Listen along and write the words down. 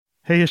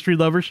Hey, history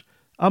lovers.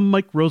 I'm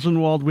Mike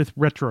Rosenwald with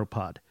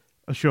Retropod,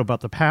 a show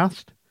about the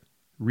past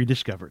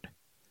rediscovered.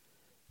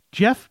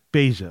 Jeff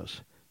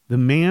Bezos, the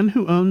man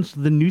who owns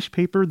the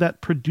newspaper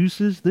that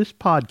produces this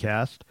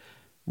podcast,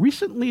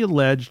 recently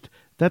alleged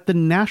that the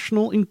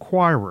National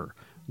Enquirer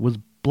was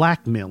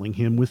blackmailing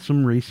him with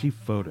some racy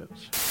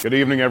photos. Good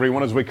evening,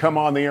 everyone. As we come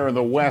on the air in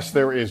the West,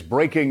 there is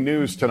breaking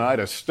news tonight.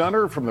 A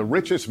stunner from the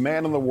richest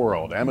man in the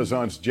world,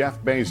 Amazon's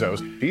Jeff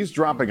Bezos. He's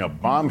dropping a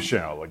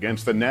bombshell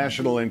against the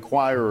National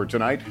Enquirer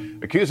tonight,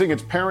 accusing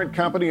its parent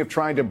company of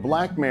trying to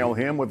blackmail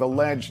him with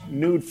alleged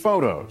nude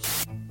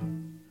photos.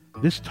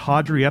 This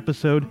tawdry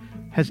episode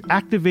has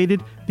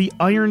activated the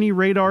irony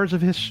radars of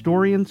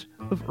historians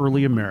of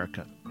early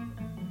America.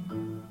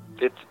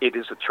 It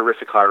is a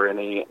terrific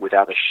irony,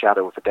 without a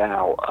shadow of a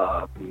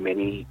doubt.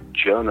 Many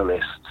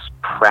journalists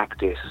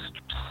practiced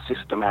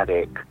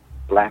systematic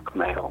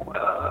blackmail,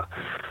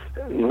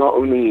 not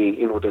only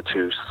in order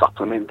to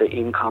supplement their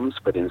incomes,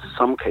 but in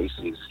some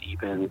cases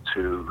even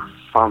to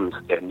fund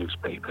their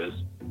newspapers.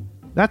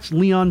 That's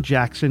Leon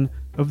Jackson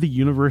of the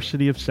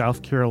University of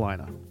South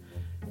Carolina.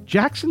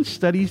 Jackson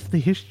studies the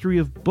history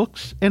of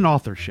books and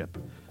authorship,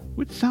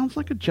 which sounds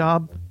like a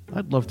job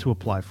I'd love to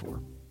apply for.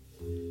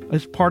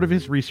 As part of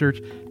his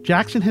research,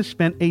 Jackson has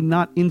spent a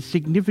not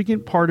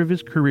insignificant part of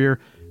his career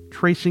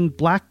tracing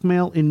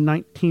blackmail in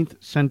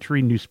 19th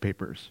century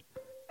newspapers.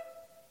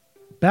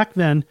 Back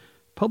then,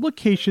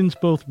 publications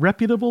both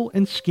reputable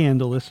and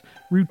scandalous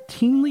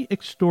routinely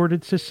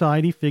extorted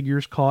society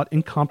figures caught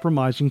in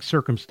compromising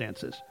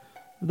circumstances,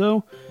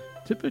 though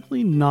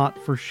typically not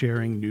for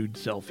sharing nude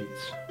selfies.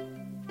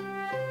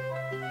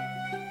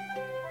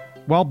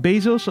 While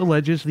Bezos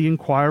alleges the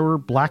Enquirer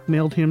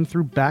blackmailed him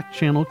through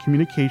back-channel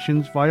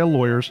communications via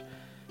lawyers,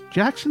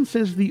 Jackson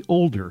says the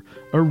older,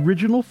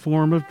 original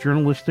form of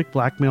journalistic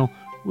blackmail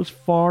was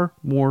far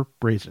more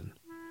brazen.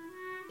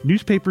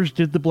 Newspapers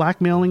did the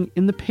blackmailing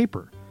in the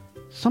paper,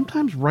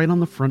 sometimes right on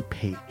the front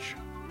page.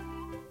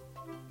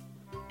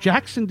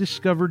 Jackson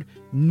discovered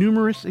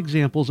numerous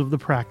examples of the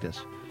practice,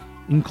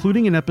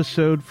 including an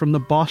episode from the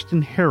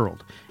Boston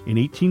Herald in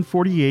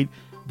 1848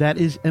 that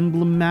is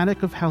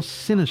emblematic of how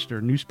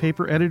sinister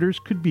newspaper editors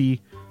could be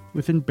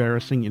with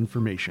embarrassing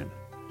information.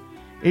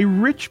 "A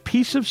rich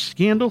piece of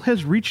scandal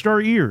has reached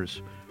our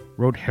ears,"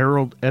 wrote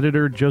Herald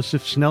editor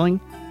Joseph Snelling.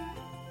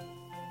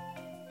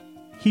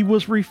 He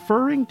was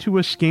referring to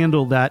a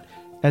scandal that,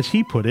 as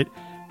he put it,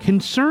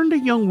 concerned a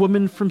young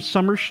woman from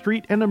Summer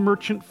Street and a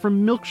merchant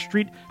from Milk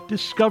Street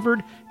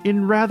discovered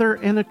in rather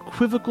an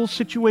equivocal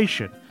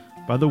situation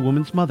by the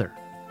woman's mother.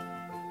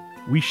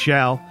 "We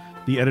shall,"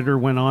 the editor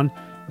went on,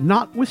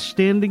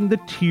 "notwithstanding the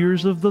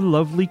tears of the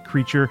lovely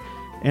creature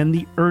and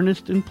the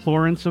earnest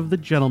implorance of the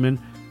gentleman,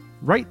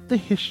 write the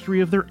history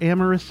of their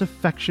amorous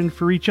affection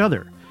for each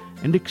other,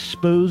 and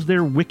expose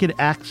their wicked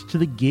acts to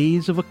the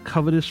gaze of a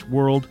covetous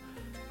world,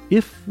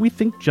 if we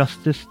think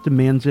justice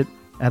demands it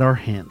at our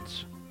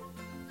hands."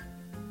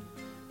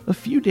 A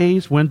few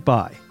days went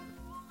by.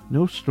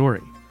 No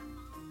story.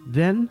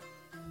 Then,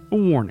 a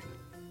warning.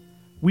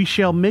 "We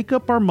shall make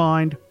up our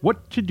mind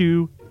what to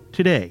do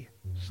today,"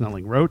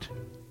 Snelling wrote.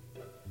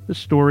 The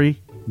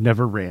story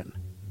never ran.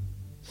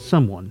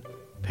 Someone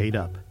paid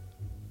up.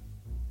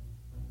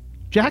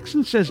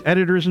 Jackson says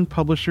editors and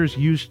publishers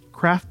used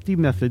crafty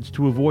methods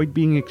to avoid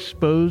being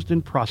exposed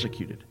and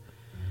prosecuted.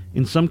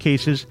 In some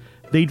cases,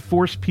 they'd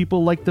force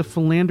people like the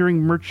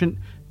philandering merchant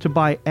to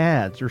buy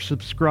ads or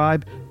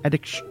subscribe at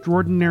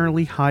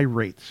extraordinarily high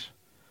rates.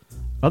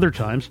 Other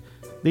times,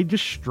 they'd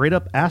just straight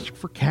up ask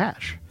for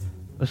cash,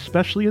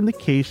 especially in the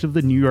case of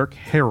the New York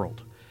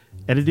Herald,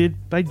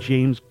 edited by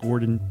James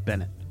Gordon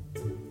Bennett.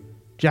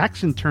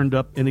 Jackson turned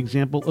up an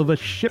example of a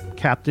ship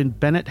captain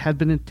Bennett had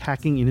been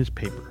attacking in his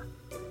paper.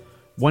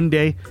 One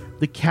day,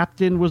 the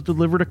captain was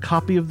delivered a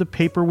copy of the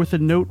paper with a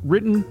note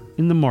written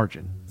in the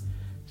margin: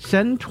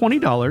 "Send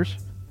 $20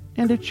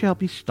 and it shall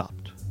be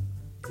stopped."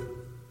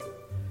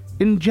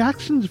 In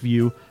Jackson's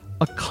view,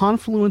 a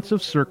confluence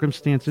of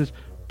circumstances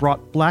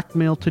brought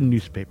blackmail to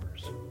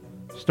newspapers,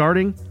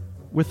 starting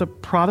with a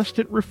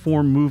Protestant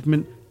reform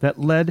movement that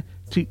led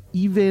to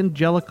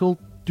evangelical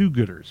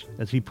do-gooders,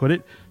 as he put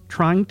it,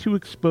 trying to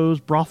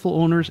expose brothel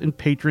owners and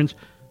patrons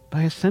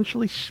by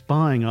essentially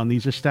spying on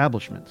these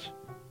establishments.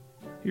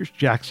 Here's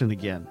Jackson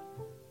again.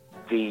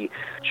 The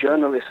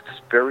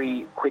journalists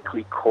very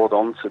quickly caught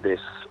on to this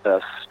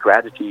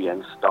strategy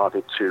and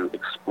started to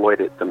exploit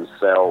it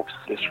themselves.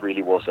 This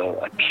really was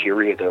a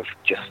period of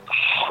just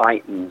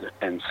heightened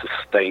and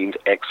sustained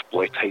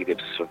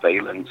exploitative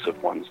surveillance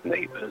of one's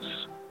neighbors.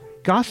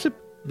 Gossip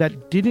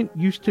that didn't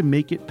used to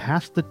make it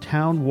past the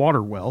town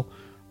water well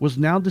was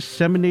now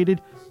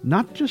disseminated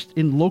not just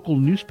in local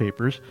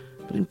newspapers,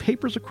 but in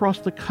papers across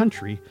the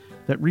country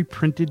that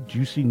reprinted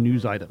juicy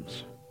news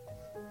items.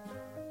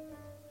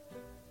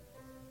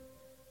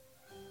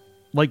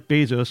 Like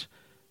Bezos,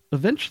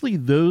 eventually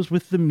those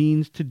with the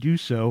means to do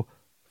so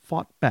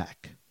fought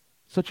back,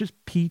 such as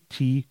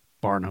P.T.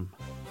 Barnum.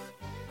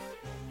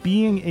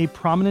 Being a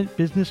prominent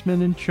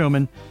businessman and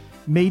showman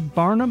made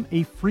Barnum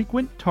a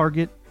frequent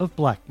target of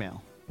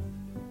blackmail.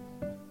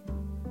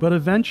 But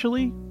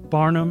eventually,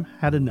 Barnum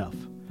had enough.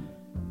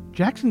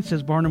 Jackson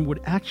says Barnum would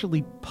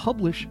actually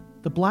publish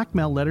the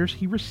blackmail letters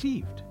he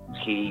received.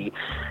 He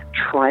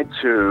tried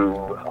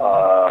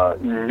to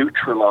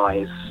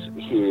neutralize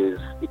his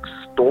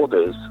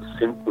extorters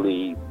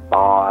simply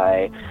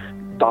by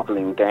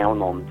doubling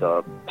down on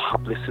the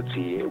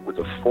publicity it would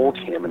afford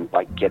him and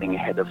by getting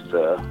ahead of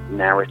the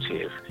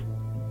narrative.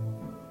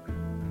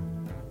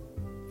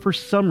 For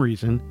some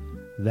reason,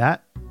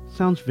 that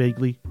sounds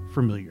vaguely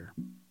familiar.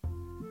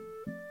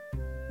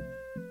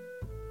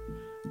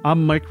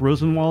 I'm Mike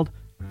Rosenwald.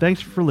 Thanks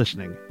for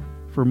listening.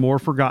 For more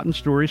forgotten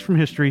stories from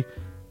history,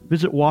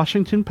 visit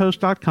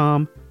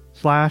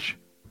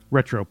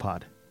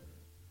WashingtonPost.com/retropod.